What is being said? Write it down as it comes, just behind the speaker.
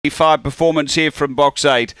5 performance here from box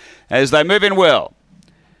 8 as they move in well.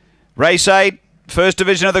 Race 8, first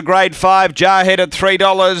division of the grade 5, Jarhead at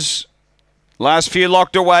 $3. Last few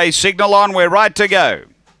locked away. Signal on, we're right to go.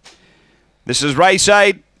 This is race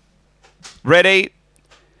 8. Ready.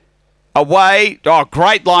 Away. Oh,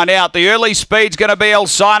 great line out. The early speed's going to be El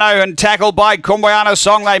Sino and tackled by Kumbayana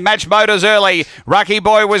Song. They match motors early. Rucky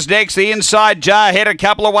Boy was next. The inside Jarhead a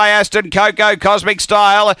couple away. Aston Coco, Cosmic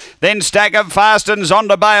Style. Then Stack of Fast and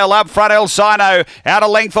Zonda Bale. Up front El Sino. Out a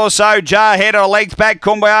length or so. Jarhead a length back.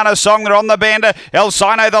 Kumbayana Song. They're on the bend. El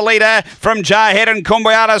Sino the leader from Jarhead and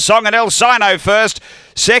Kumbayana Song, and El Sino first.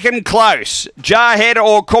 Second close, Jarhead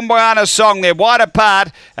or Kumbayana Song. They're wide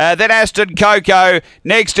apart. Then Aston Coco.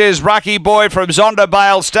 Next is Rucky Boy from Zonda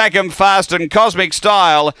Bale, Stack 'em Fast and Cosmic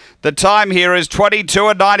Style. The time here is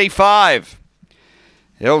 22:95.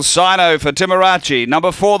 El Sino for Timarachi,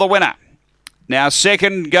 number 4 the winner. Now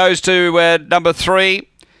second goes to number 3,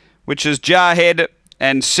 which is Jarhead,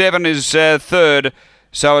 and 7 is third.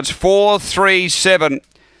 So it's 4, 3, 7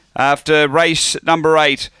 after race number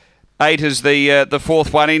 8. 8 is the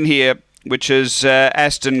fourth one in here, which is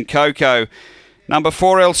Aston Coco. Number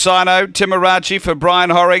 4, El Sino, Timarachi for Brian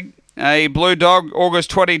Horrig. A Blue Dog, August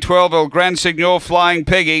 2012, El Gran Signor, Flying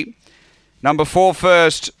Peggy. Number 4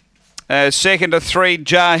 first. Second to 3,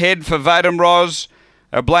 Jarhead for Vadem Ros.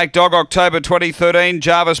 A Black Dog, October 2013,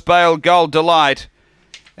 Jarvis Bale, Gold Delight.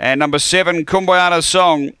 And number 7, Kumbayana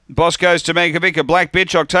Song. Bosco's to Menkavik, a Black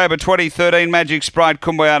Bitch, October 2013, Magic Sprite,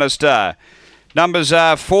 Kumbayana Star. Numbers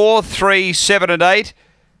are 4, 3, 7 and 8.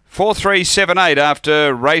 4, 3, 7, 8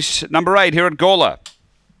 after race number 8 here at Gawler.